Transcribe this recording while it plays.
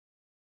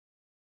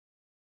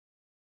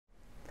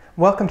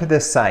Welcome to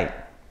this site.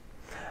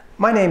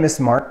 My name is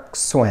Mark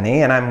Swinney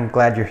and I'm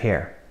glad you're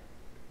here.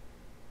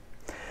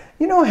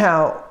 You know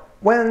how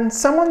when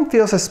someone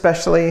feels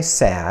especially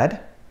sad,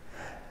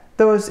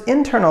 those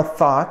internal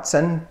thoughts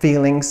and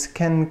feelings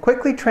can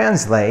quickly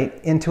translate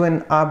into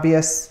an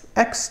obvious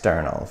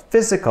external,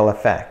 physical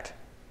effect.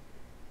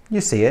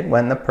 You see it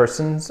when the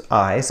person's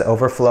eyes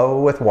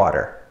overflow with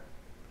water.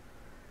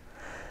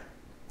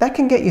 That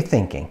can get you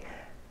thinking.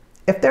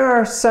 If there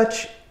are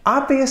such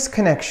obvious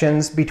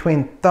connections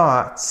between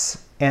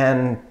thoughts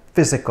and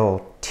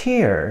physical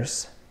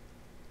tears,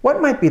 what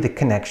might be the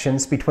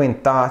connections between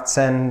thoughts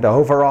and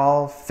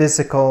overall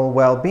physical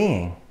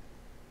well-being?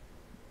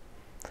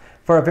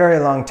 For a very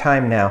long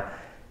time now,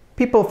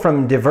 people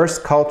from diverse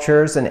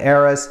cultures and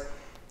eras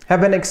have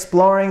been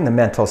exploring the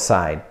mental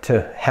side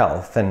to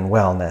health and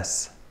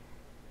wellness.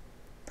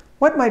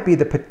 What might be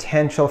the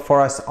potential for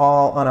us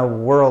all on a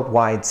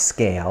worldwide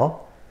scale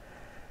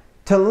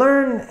to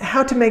learn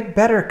how to make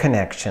better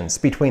connections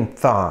between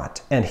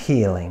thought and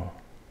healing?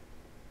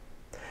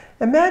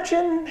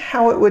 Imagine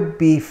how it would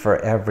be for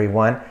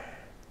everyone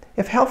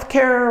if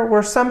healthcare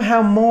were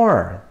somehow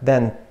more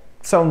than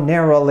so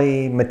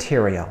narrowly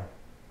material.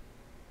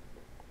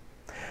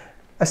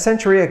 A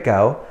century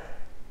ago,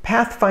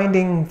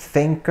 pathfinding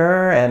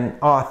thinker and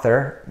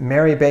author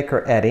Mary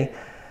Baker Eddy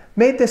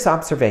made this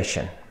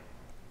observation: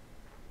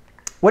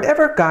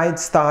 whatever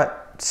guides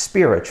thought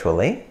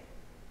spiritually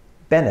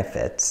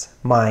benefits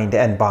mind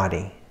and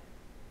body.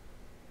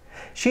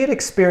 She had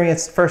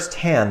experienced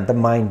firsthand the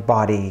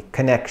mind-body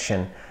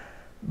connection,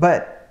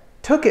 but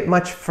took it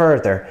much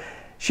further.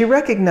 She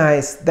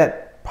recognized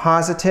that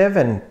positive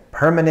and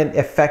permanent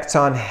effects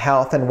on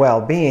health and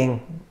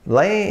well-being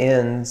lay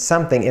in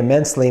something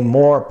immensely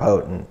more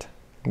potent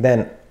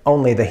than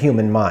only the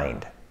human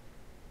mind.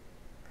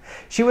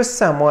 She was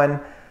someone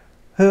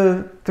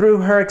who,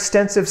 through her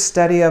extensive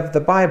study of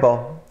the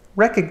Bible,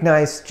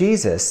 recognized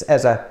Jesus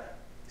as a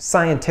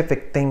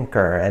scientific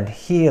thinker and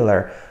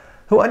healer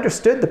who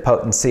understood the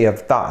potency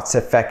of thought's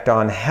effect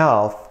on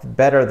health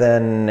better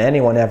than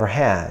anyone ever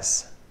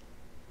has.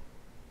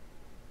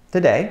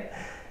 Today,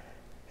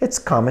 it's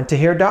common to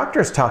hear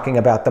doctors talking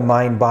about the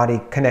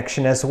mind-body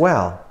connection as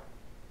well.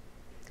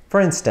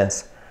 For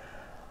instance,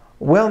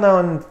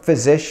 well-known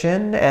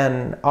physician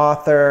and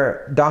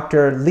author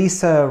Dr.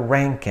 Lisa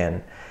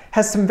Rankin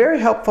has some very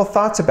helpful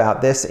thoughts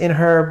about this in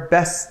her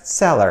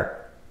bestseller,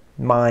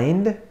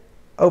 Mind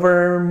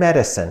Over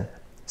Medicine: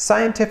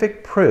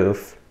 Scientific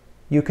Proof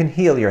You Can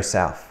Heal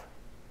Yourself.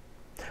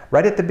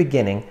 Right at the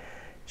beginning,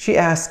 she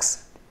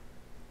asks,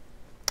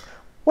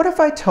 what if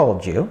I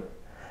told you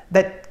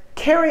that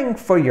caring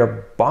for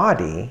your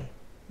body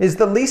is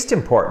the least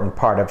important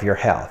part of your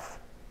health?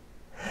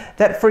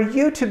 That for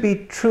you to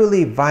be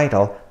truly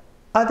vital,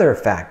 other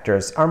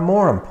factors are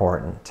more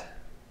important.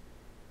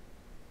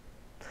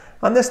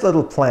 On this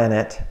little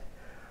planet,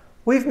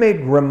 we've made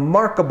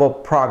remarkable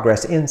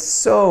progress in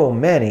so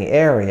many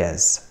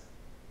areas.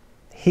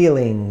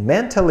 Healing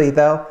mentally,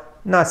 though,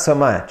 not so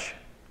much.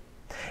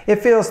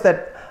 It feels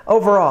that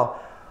overall,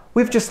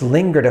 we've just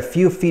lingered a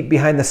few feet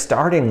behind the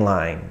starting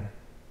line,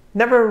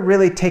 never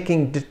really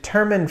taking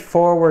determined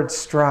forward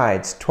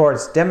strides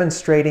towards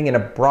demonstrating in a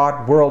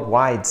broad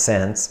worldwide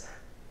sense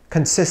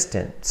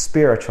consistent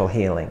spiritual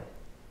healing.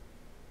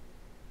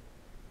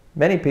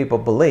 Many people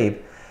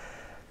believe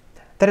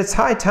that it's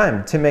high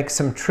time to make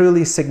some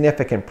truly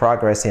significant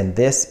progress in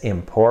this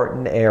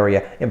important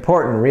area,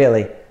 important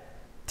really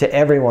to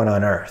everyone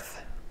on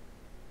earth.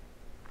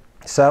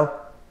 So,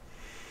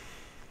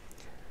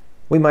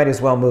 we might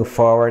as well move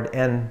forward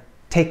and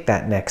take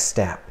that next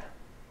step.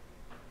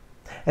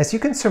 As you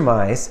can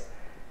surmise,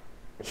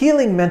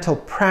 healing mental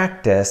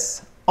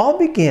practice all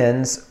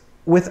begins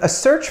with a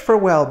search for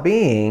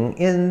well-being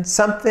in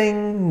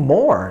something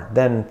more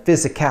than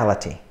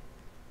physicality.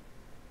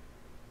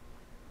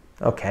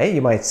 Okay,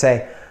 you might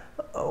say,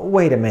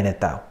 wait a minute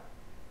though.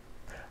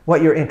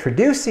 What you're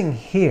introducing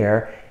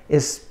here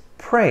is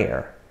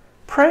prayer.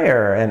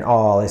 Prayer and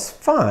all is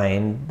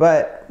fine,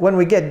 but when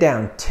we get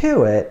down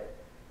to it,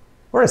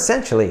 we're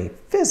essentially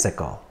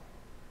physical,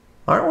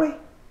 aren't we?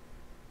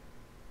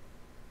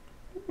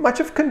 Much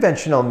of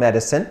conventional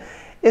medicine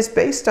is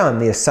based on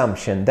the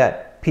assumption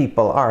that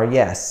people are,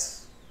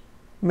 yes,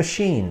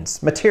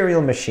 machines,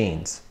 material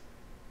machines.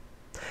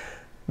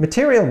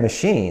 Material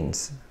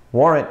machines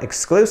warrant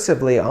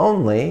exclusively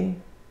only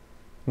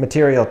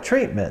material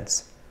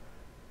treatments.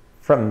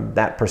 From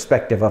that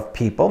perspective of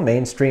people,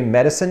 mainstream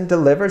medicine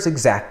delivers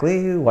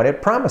exactly what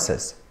it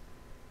promises.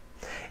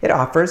 It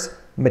offers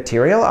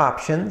material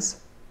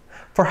options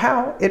for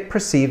how it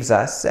perceives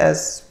us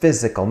as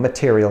physical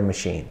material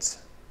machines.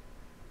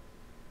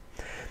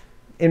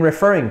 In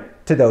referring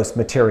to those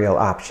material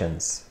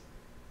options,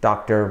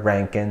 Dr.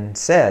 Rankin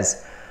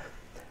says,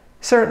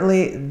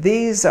 certainly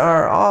these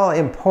are all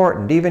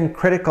important, even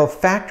critical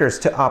factors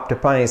to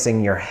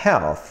optimizing your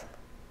health.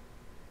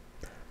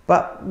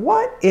 But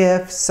what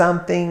if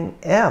something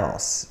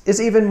else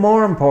is even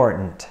more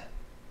important?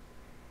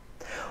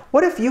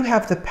 What if you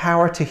have the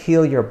power to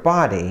heal your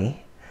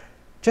body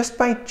just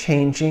by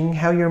changing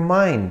how your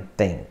mind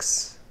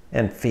thinks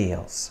and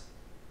feels.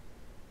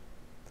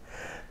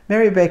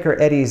 Mary Baker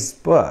Eddy's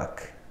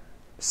book,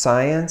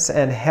 Science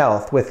and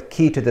Health with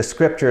Key to the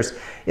Scriptures,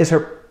 is her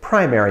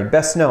primary,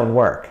 best-known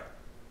work.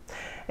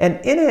 And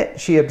in it,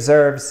 she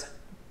observes,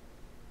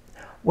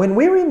 when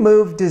we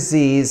remove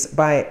disease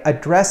by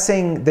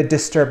addressing the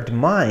disturbed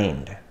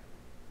mind,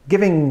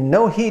 giving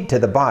no heed to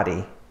the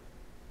body,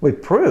 we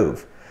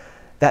prove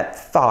that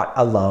thought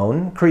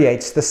alone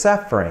creates the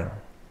suffering.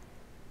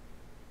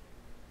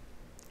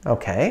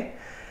 Okay.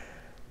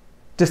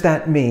 Does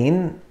that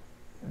mean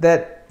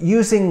that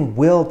using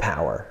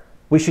willpower,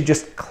 we should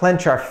just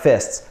clench our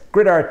fists,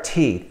 grit our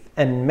teeth,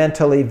 and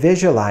mentally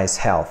visualize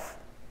health?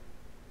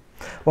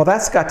 Well,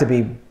 that's got to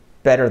be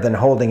better than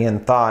holding in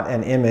thought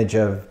an image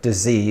of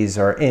disease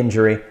or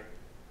injury.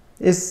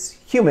 Is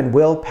human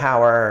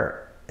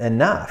willpower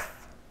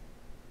enough?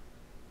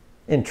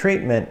 In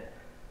treatment,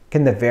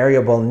 can the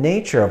variable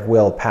nature of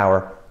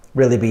willpower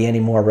really be any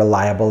more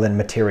reliable than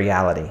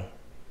materiality?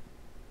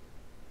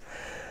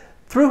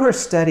 Through her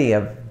study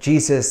of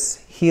Jesus'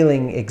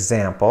 healing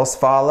examples,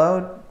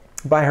 followed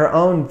by her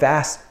own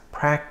vast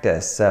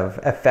practice of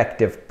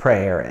effective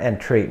prayer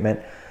and treatment,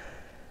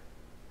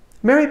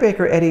 Mary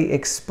Baker Eddy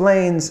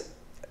explains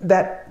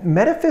that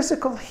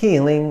metaphysical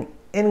healing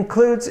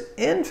includes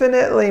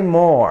infinitely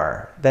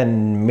more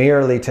than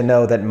merely to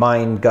know that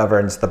mind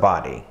governs the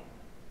body.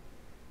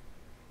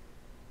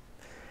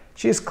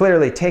 She is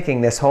clearly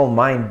taking this whole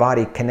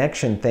mind-body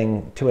connection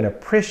thing to an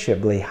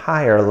appreciably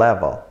higher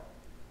level.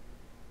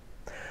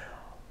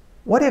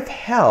 What if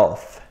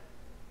health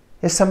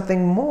is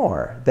something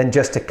more than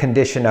just a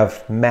condition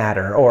of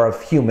matter or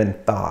of human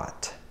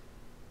thought?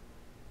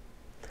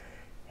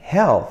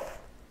 Health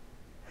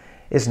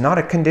is not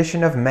a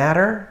condition of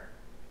matter,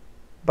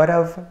 but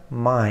of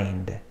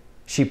mind,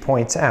 she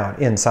points out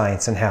in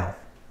Science and Health.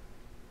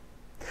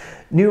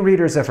 New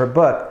readers of her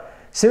book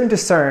soon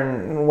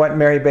discern what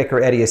Mary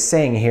Baker Eddy is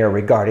saying here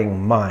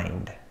regarding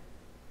mind.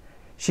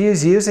 She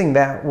is using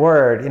that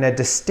word in a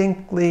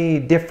distinctly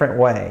different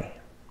way.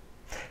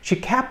 She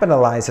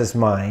capitalizes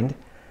mind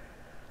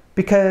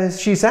because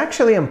she's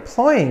actually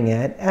employing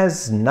it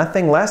as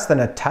nothing less than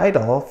a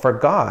title for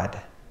God.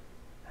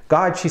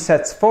 God, she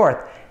sets forth,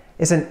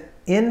 is an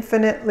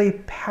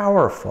infinitely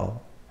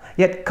powerful,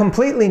 yet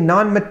completely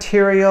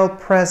non-material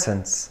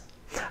presence,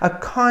 a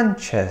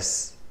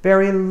conscious,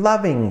 very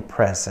loving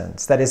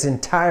presence that is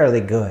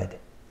entirely good.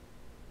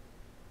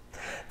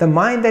 The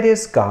mind that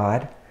is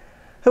God,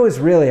 who is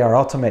really our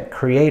ultimate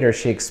creator,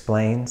 she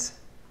explains,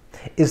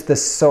 is the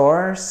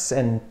source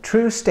and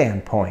true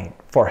standpoint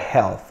for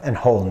health and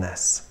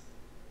wholeness.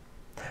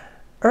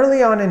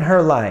 Early on in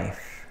her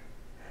life,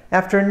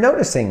 after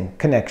noticing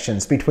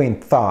connections between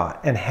thought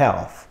and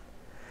health,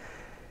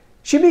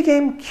 she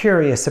became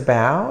curious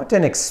about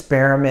and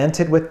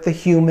experimented with the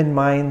human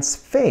mind's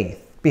faith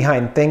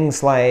behind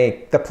things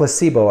like the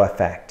placebo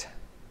effect.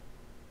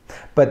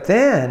 But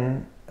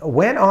then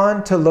went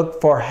on to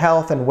look for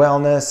health and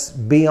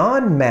wellness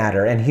beyond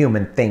matter and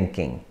human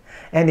thinking,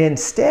 and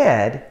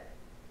instead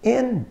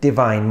in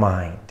divine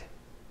mind.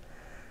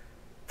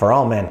 For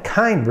all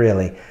mankind,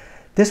 really,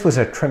 this was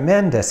a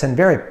tremendous and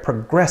very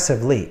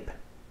progressive leap.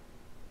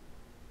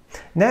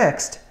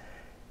 Next,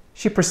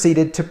 she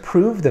proceeded to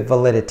prove the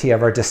validity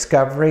of her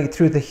discovery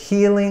through the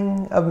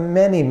healing of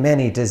many,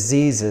 many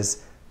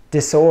diseases,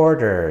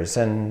 disorders,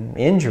 and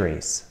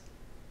injuries.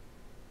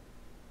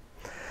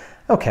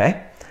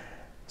 Okay,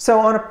 so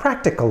on a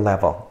practical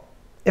level,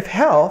 if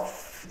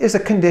health is a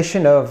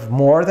condition of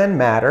more than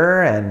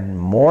matter and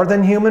more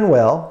than human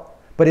will,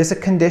 but is a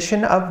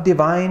condition of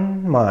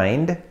divine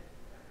mind,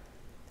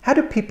 how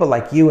do people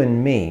like you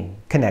and me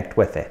connect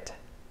with it?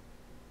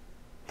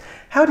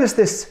 How does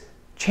this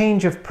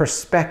change of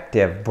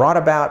perspective brought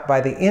about by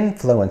the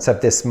influence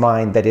of this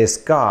mind that is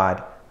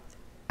God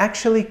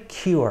actually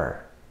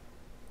cure?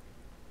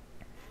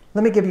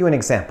 Let me give you an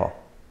example.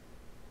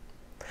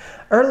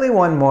 Early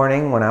one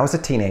morning when I was a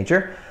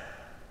teenager,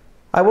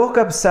 I woke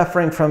up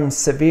suffering from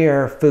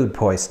severe food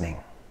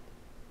poisoning.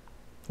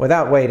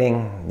 Without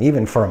waiting,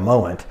 even for a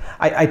moment,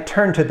 I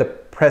turned to the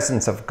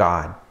presence of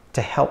God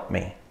to help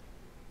me.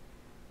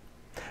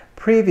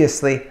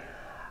 Previously,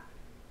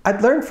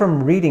 I'd learned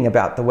from reading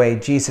about the way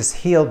Jesus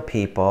healed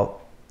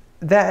people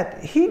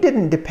that he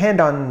didn't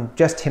depend on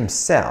just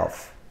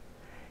himself.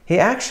 He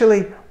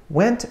actually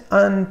went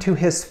unto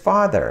his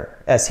Father,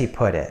 as he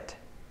put it.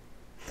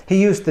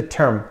 He used the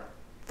term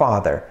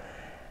Father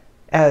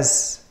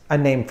as a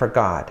name for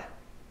God.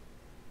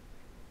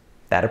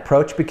 That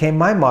approach became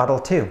my model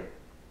too.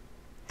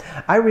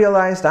 I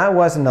realized I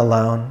wasn't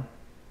alone.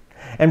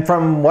 And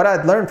from what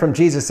I'd learned from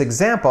Jesus'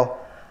 example,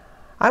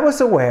 I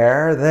was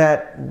aware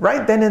that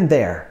right then and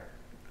there,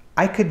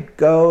 I could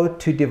go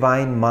to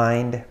divine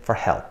mind for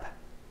help.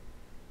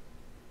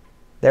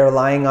 There,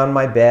 lying on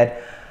my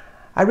bed,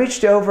 I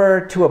reached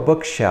over to a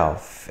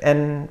bookshelf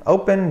and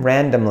opened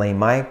randomly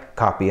my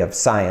copy of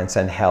Science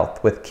and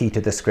Health with Key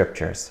to the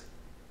Scriptures.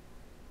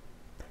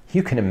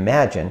 You can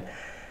imagine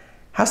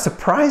how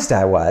surprised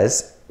I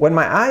was when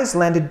my eyes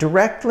landed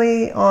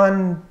directly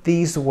on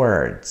these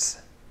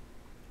words.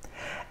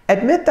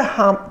 Admit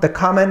the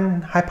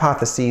common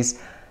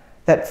hypotheses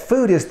that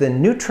food is the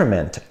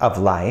nutriment of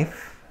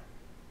life,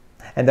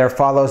 and there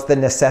follows the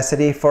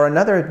necessity for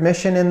another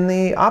admission in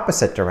the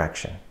opposite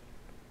direction,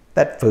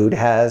 that food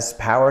has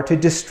power to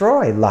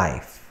destroy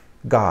life,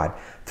 God,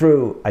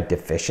 through a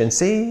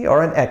deficiency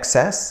or an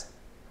excess,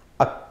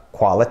 a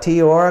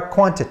quality or a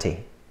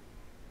quantity.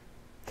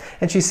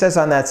 And she says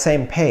on that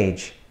same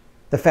page,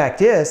 the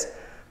fact is,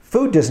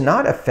 food does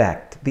not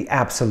affect the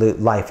absolute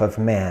life of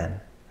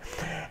man.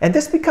 And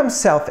this becomes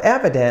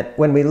self-evident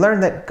when we learn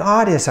that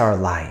God is our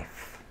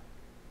life.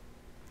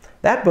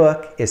 That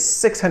book is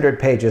 600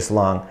 pages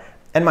long,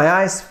 and my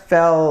eyes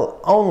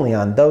fell only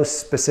on those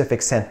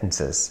specific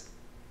sentences.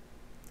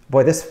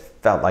 Boy, this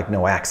felt like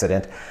no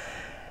accident.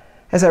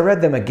 As I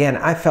read them again,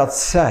 I felt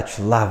such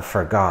love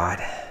for God.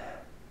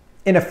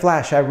 In a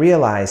flash, I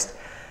realized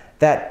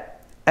that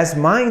as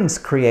mind's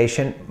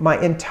creation, my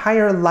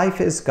entire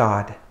life is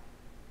God.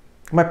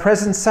 My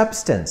present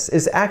substance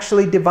is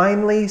actually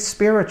divinely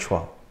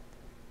spiritual.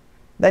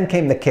 Then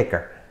came the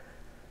kicker.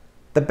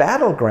 The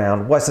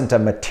battleground wasn't a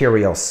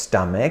material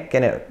stomach,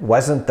 and it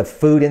wasn't the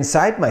food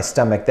inside my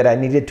stomach that I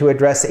needed to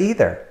address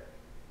either.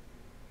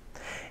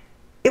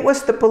 It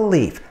was the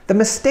belief, the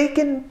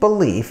mistaken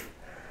belief,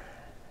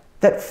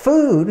 that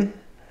food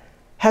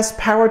has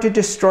power to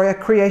destroy a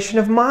creation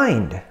of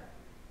mind.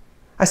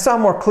 I saw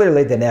more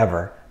clearly than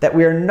ever that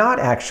we are not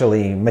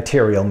actually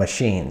material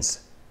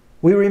machines.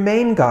 We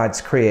remain God's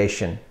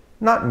creation,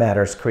 not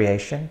matter's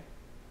creation.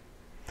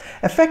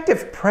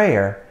 Effective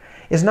prayer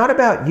is not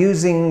about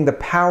using the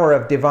power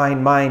of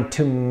divine mind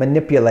to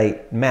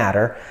manipulate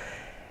matter.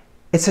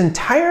 It's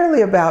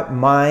entirely about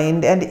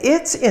mind and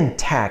its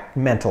intact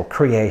mental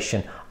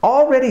creation,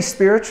 already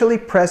spiritually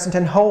present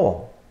and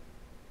whole.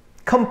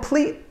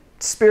 Complete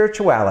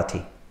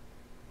spirituality.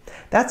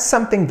 That's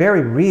something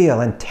very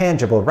real and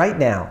tangible right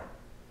now.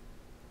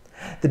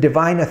 The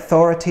divine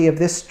authority of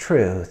this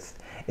truth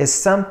is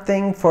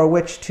something for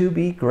which to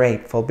be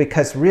grateful,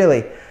 because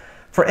really,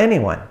 for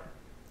anyone,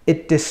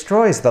 it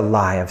destroys the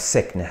lie of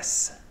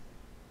sickness.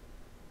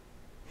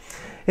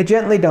 It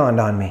gently dawned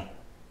on me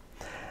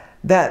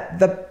that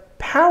the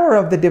power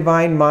of the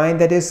divine mind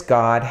that is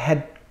God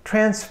had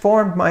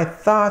transformed my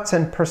thoughts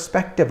and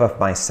perspective of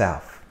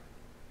myself.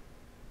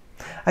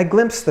 I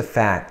glimpsed the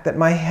fact that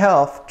my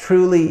health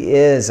truly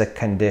is a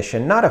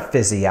condition, not a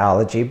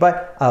physiology,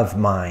 but of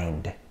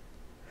mind.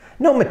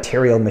 No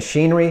material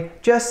machinery,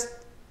 just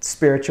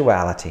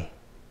spirituality.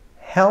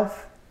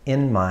 Health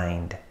in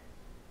mind.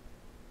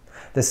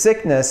 The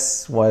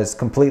sickness was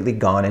completely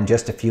gone in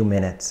just a few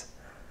minutes.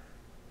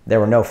 There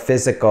were no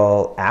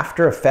physical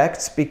after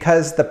effects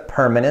because the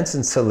permanence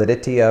and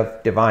solidity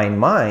of divine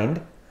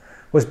mind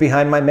was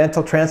behind my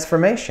mental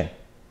transformation.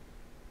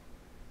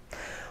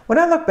 When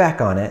I look back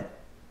on it,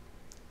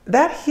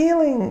 that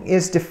healing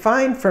is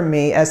defined for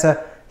me as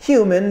a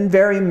human,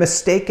 very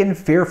mistaken,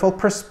 fearful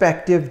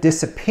perspective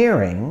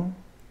disappearing,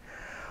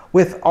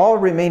 with all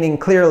remaining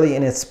clearly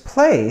in its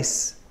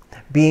place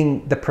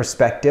being the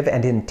perspective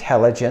and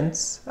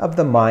intelligence of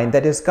the mind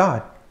that is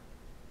God.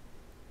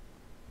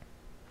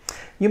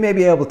 You may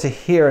be able to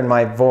hear in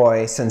my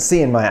voice and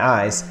see in my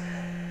eyes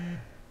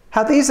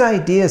how these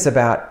ideas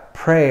about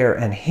prayer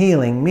and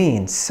healing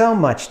mean so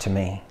much to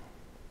me.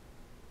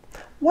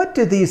 What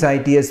do these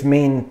ideas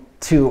mean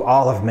to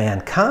all of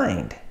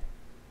mankind?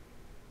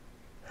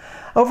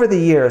 Over the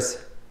years,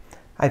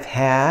 I've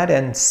had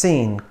and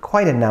seen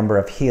quite a number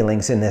of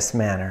healings in this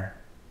manner.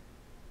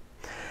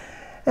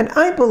 And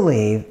I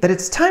believe that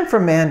it's time for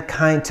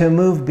mankind to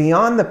move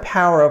beyond the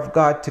power of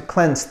God to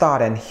cleanse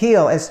thought and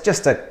heal as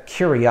just a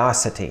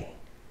curiosity.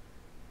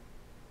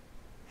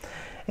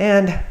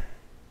 And,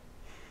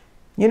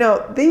 you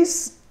know,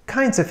 these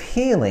kinds of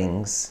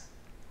healings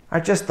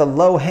are just the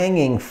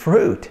low-hanging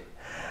fruit.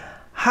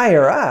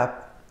 Higher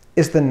up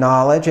is the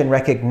knowledge and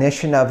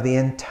recognition of the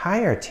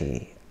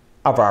entirety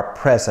of our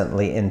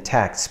presently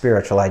intact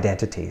spiritual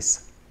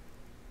identities.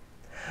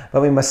 But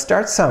we must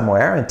start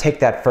somewhere and take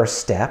that first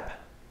step.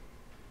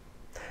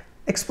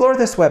 Explore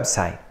this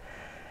website,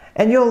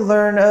 and you'll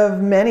learn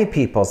of many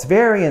people's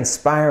very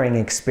inspiring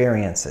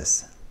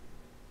experiences.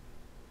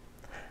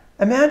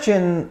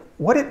 Imagine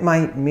what it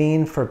might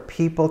mean for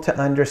people to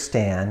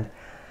understand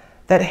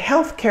that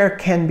healthcare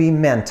can be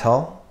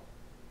mental,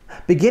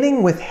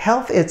 beginning with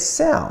health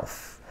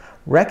itself,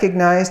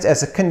 recognized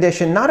as a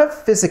condition not of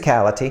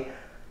physicality,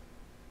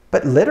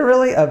 but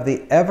literally of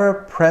the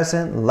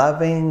ever-present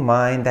loving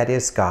mind that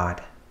is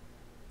God.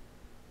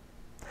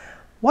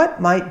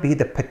 What might be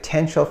the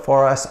potential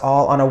for us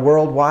all on a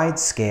worldwide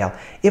scale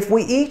if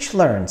we each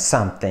learn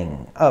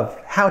something of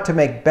how to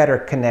make better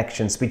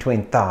connections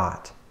between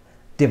thought,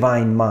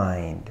 divine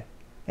mind,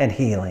 and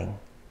healing?